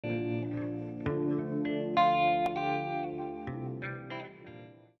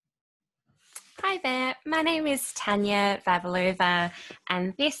My name is Tanya Vavilova,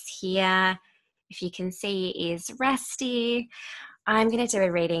 and this here, if you can see, is Rusty. I'm going to do a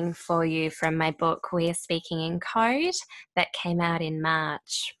reading for you from my book, We Are Speaking in Code, that came out in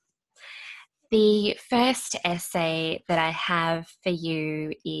March. The first essay that I have for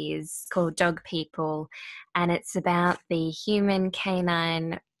you is called Dog People, and it's about the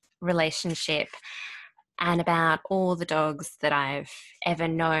human-canine relationship and about all the dogs that I've ever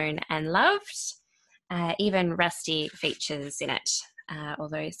known and loved. Even Rusty features in it,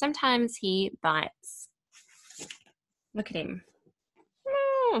 although sometimes he bites. Look at him.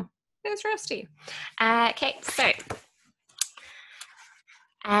 Oh, there's Rusty. Okay, so,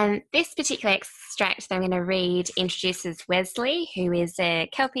 and this particular extract that I'm going to read introduces Wesley, who is a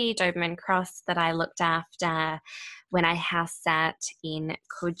Kelpie Doberman cross that I looked after when I house sat in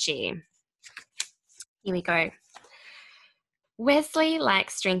Coogee. Here we go. Wesley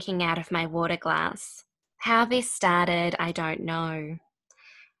likes drinking out of my water glass. How this started, I don't know.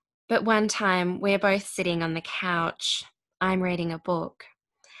 But one time, we're both sitting on the couch. I'm reading a book,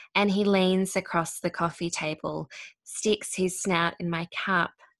 and he leans across the coffee table, sticks his snout in my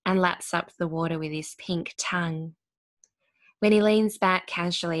cup, and laps up the water with his pink tongue. When he leans back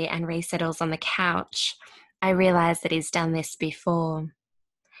casually and resettles on the couch, I realise that he's done this before.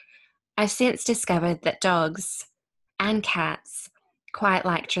 I've since discovered that dogs and cats quite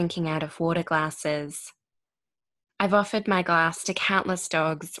like drinking out of water glasses. I've offered my glass to countless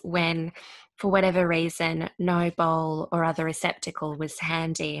dogs when, for whatever reason, no bowl or other receptacle was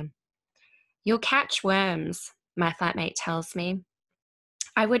handy. You'll catch worms, my flatmate tells me.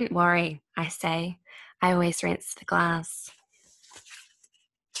 I wouldn't worry, I say. I always rinse the glass.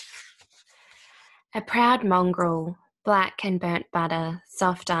 A proud mongrel, black and burnt butter,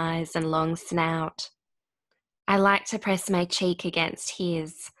 soft eyes and long snout. I like to press my cheek against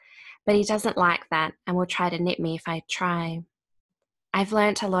his, but he doesn't like that and will try to nip me if I try. I've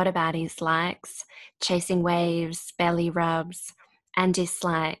learnt a lot about his likes, chasing waves, belly rubs, and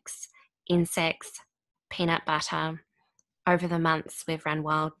dislikes, insects, peanut butter, over the months we've run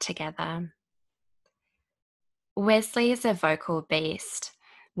wild together. Wesley is a vocal beast,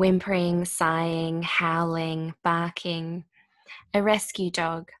 whimpering, sighing, howling, barking, a rescue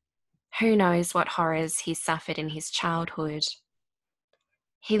dog. Who knows what horrors he suffered in his childhood.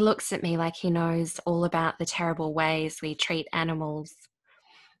 He looks at me like he knows all about the terrible ways we treat animals,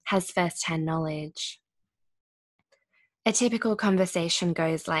 has first-hand knowledge. A typical conversation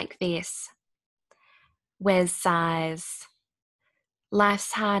goes like this. Wes sighs.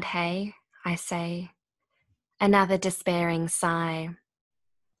 Life's hard, hey, I say. Another despairing sigh.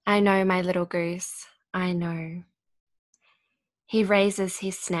 I know, my little goose, I know. He raises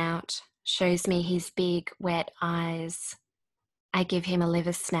his snout, shows me his big, wet eyes. I give him a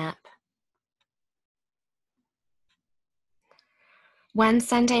liver snap. One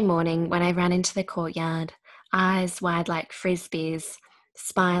Sunday morning when I run into the courtyard, eyes wide like frisbees,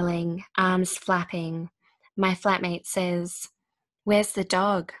 smiling, arms flapping, my flatmate says, "Where's the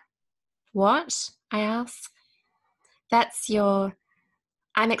dog?" "What?" I ask.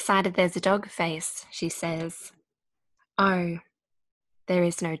 I'm excited there's a dog face, she says. Oh, there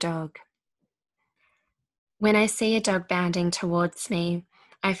is no dog. When I see a dog bounding towards me,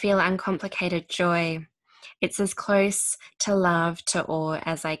 I feel uncomplicated joy. It's as close to love, to awe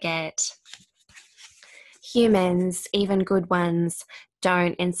as I get. Humans, even good ones,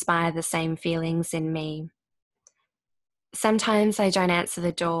 don't inspire the same feelings in me. Sometimes I don't answer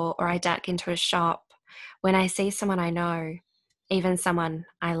the door or I duck into a shop when I see someone I know, even someone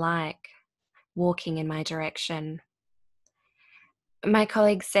I like, walking in my direction. My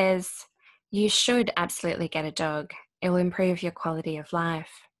colleague says, "You should absolutely get a dog. It will improve your quality of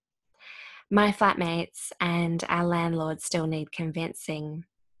life." My flatmates and our landlord still need convincing.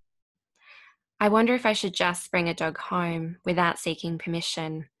 I wonder if I should just bring a dog home without seeking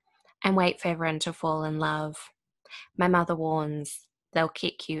permission and wait for everyone to fall in love. My mother warns, they'll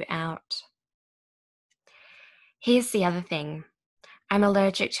kick you out. Here's the other thing. I'm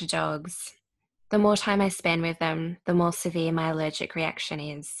allergic to dogs. The more time I spend with them, the more severe my allergic reaction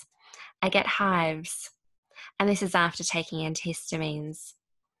is. I get hives, and this is after taking antihistamines.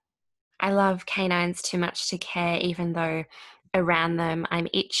 I love canines too much to care, even though around them I'm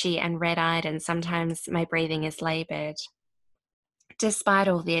itchy and red-eyed and sometimes my breathing is laboured. Despite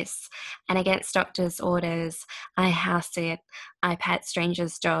all this, and against doctors' orders, I house sit, I pet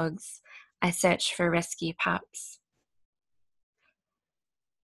strangers' dogs, I search for rescue pups.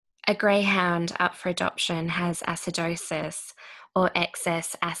 A greyhound up for adoption has acidosis, or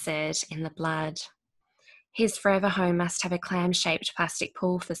excess acid in the blood. His forever home must have a clam-shaped plastic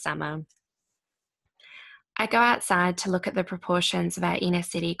pool for summer. I go outside to look at the proportions of our inner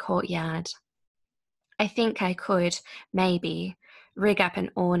city courtyard. I think I could, maybe, rig up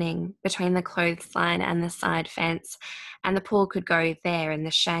an awning between the clothesline and the side fence, and the pool could go there in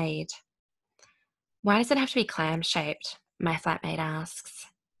the shade. Why does it have to be clam-shaped? My flatmate asks.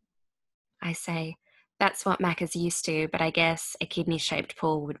 I say, that's what Mac is used to, but I guess a kidney-shaped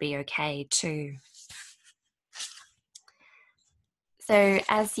pool would be okay too. So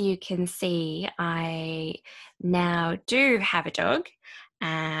as you can see, I now do have a dog,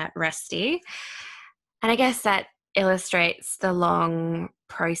 Rusty, and I guess that illustrates the long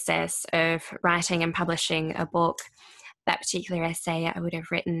process of writing and publishing a book. That particular essay I would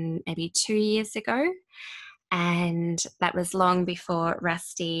have written maybe 2 years ago, and that was long before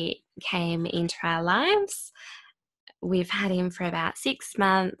Rusty came into our lives. We've had him for about 6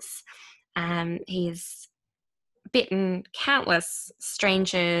 months. He's bitten countless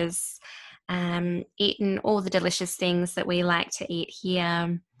strangers, eaten all the delicious things that we like to eat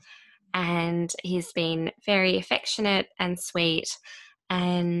here, and he's been very affectionate and sweet,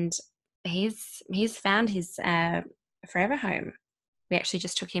 and he's found his forever home. We actually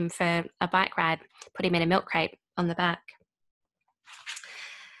just took him for a bike ride, put him in a milk crate on the back.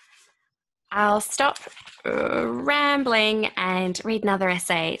 I'll stop rambling and read another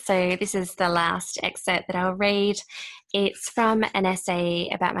essay. So this is the last excerpt that I'll read. It's from an essay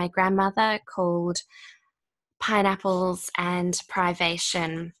about my grandmother called Pineapples and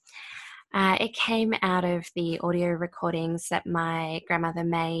Privation. It came out of the audio recordings that my grandmother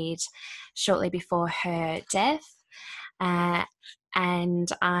made shortly before her death. And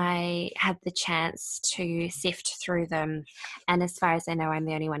I had the chance to sift through them. And as far as I know, I'm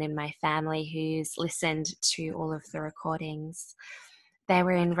the only one in my family who's listened to all of the recordings. They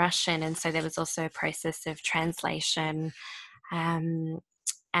were in Russian, and so there was also a process of translation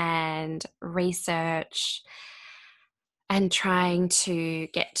and research and trying to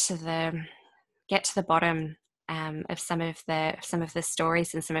get to the bottom of some of the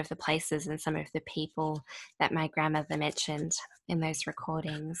stories and some of the places and some of the people that my grandmother mentioned in those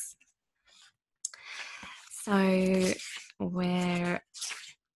recordings. So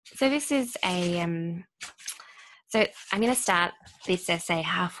this is a so I'm going to start this essay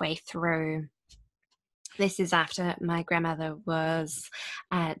halfway through. This is after my grandmother was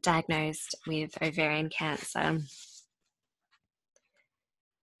diagnosed with ovarian cancer.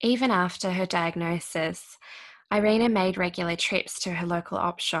 Even after her diagnosis, Irina made regular trips to her local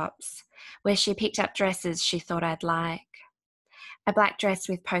op shops, where she picked up dresses she thought I'd like. A black dress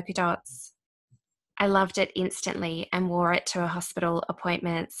with polka dots. I loved it instantly and wore it to her hospital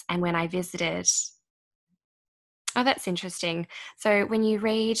appointments and when I visited. Oh, that's interesting. So when you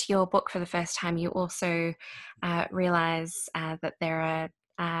read your book for the first time, you also realise that there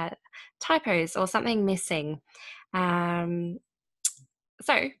are typos or something missing.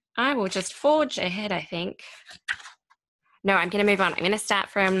 So I will just forge ahead, I think. No, I'm going to move on. I'm going to start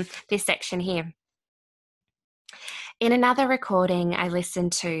from this section here. In another recording I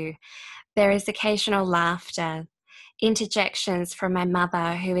listened to, there is occasional laughter, interjections from my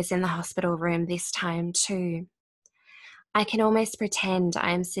mother, who is in the hospital room this time too. I can almost pretend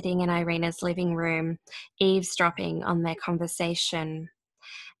I am sitting in Irina's living room, eavesdropping on their conversation.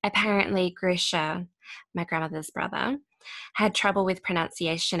 Apparently, Grisha, my grandmother's brother, had trouble with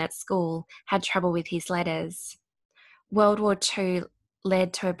pronunciation at school, had trouble with his letters. World War II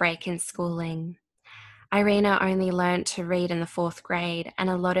led to a break in schooling. Irina only learnt to read in the 4th grade, and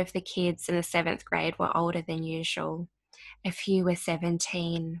a lot of the kids in the 7th grade were older than usual. A few were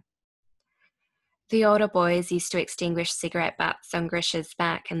 17. The older boys used to extinguish cigarette butts on Grisha's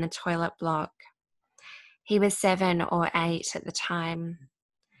back in the toilet block. He was 7 or 8 at the time.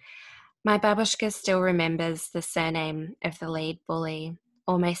 My babushka still remembers the surname of the lead bully,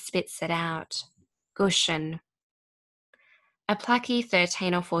 almost spits it out. Gushin. A plucky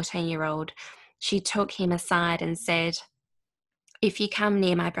 13 or 14-year-old, she took him aside and said, "If you come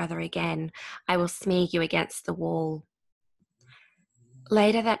near my brother again, I will smear you against the wall."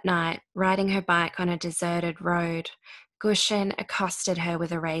 Later that night, riding her bike on a deserted road, Gushin accosted her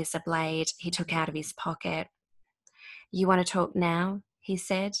with a razor blade he took out of his pocket. "You want to talk now?" he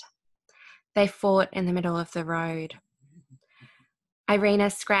said. They fought in the middle of the road. Irina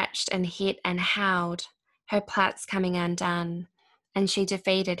scratched and hit and howled, her plaits coming undone, and she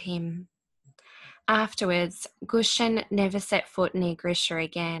defeated him. Afterwards, Gushin never set foot near Grisha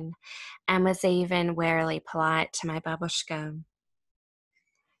again, and was even warily polite to my babushka.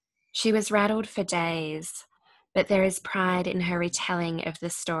 She was rattled for days, but there is pride in her retelling of the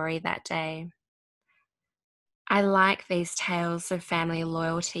story that day. I like these tales of family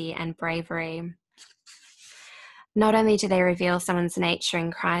loyalty and bravery. Not only do they reveal someone's nature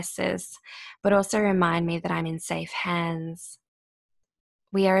in crisis, but also remind me that I'm in safe hands.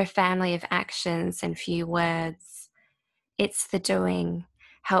 We are a family of actions and few words. It's the doing,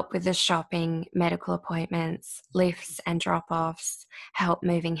 help with the shopping, medical appointments, lifts and drop-offs, help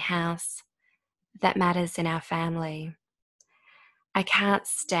moving house, that matters in our family. I can't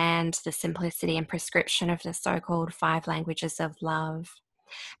stand the simplicity and prescription of the so-called 5 languages of love.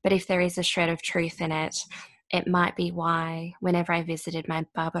 But if there is a shred of truth in it, it might be why, whenever I visited my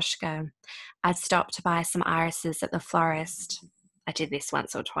babushka, I'd stop to buy some irises at the florist. I did this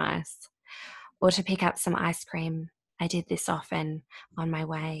once or twice. Or to pick up some ice cream. I did this often on my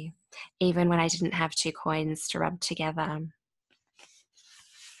way, even when I didn't have 2 coins to rub together.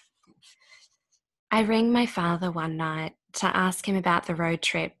 I rang my father one night to ask him about the road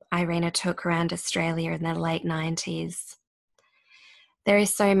trip Irina took around Australia in the late 90s. There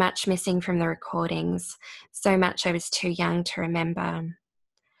is so much missing from the recordings, so much I was too young to remember.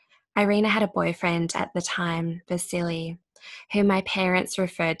 Irina had a boyfriend at the time, Vasily, whom my parents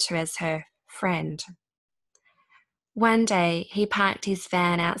referred to as her friend. One day, he parked his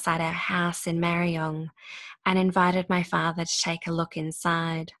van outside our house in Marryong and invited my father to take a look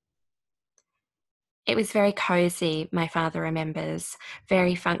inside. It was very cosy, my father remembers,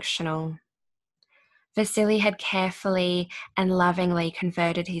 very functional. Vasily had carefully and lovingly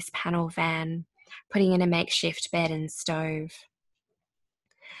converted his panel van, putting in a makeshift bed and stove.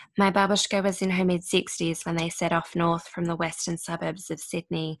 My babushka was in her mid-60s when they set off north from the western suburbs of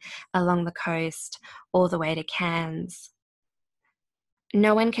Sydney along the coast all the way to Cairns.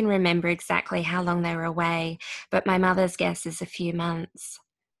 No one can remember exactly how long they were away, but my mother's guess is a few months.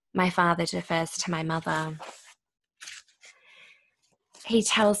 My father defers to my mother. He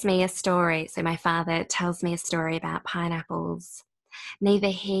tells me a story, so my father tells me a story about pineapples. Neither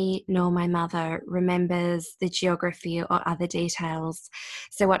he nor my mother remembers the geography or other details,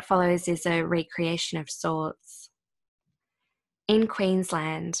 so what follows is a recreation of sorts. In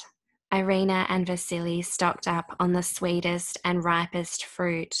Queensland, Irina and Vasily stocked up on the sweetest and ripest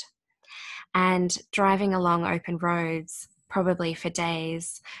fruit, and driving along open roads, probably for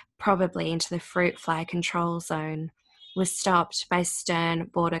days, probably into the fruit fly control zone, was stopped by stern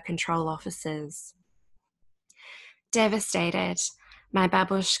border control officers. Devastated, my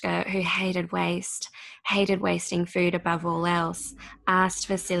babushka, who hated waste, hated wasting food above all else, asked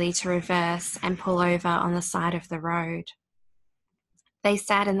Vasily to reverse and pull over on the side of the road. They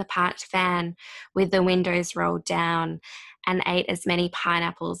sat in the parked van with the windows rolled down and ate as many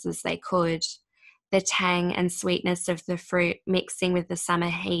pineapples as they could, the tang and sweetness of the fruit mixing with the summer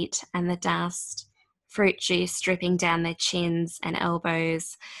heat and the dust, fruit juice dripping down their chins and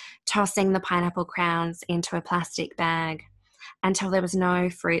elbows, tossing the pineapple crowns into a plastic bag until there was no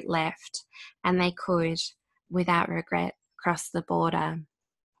fruit left and they could, without regret, cross the border.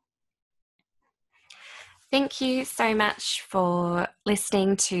 Thank you so much for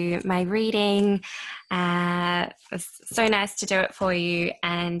listening to my reading. It was so nice to do it for you.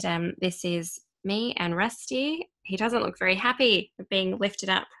 And this is me and Rusty. He doesn't look very happy being lifted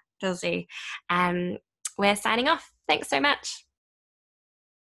up, does he? We're signing off. Thanks so much.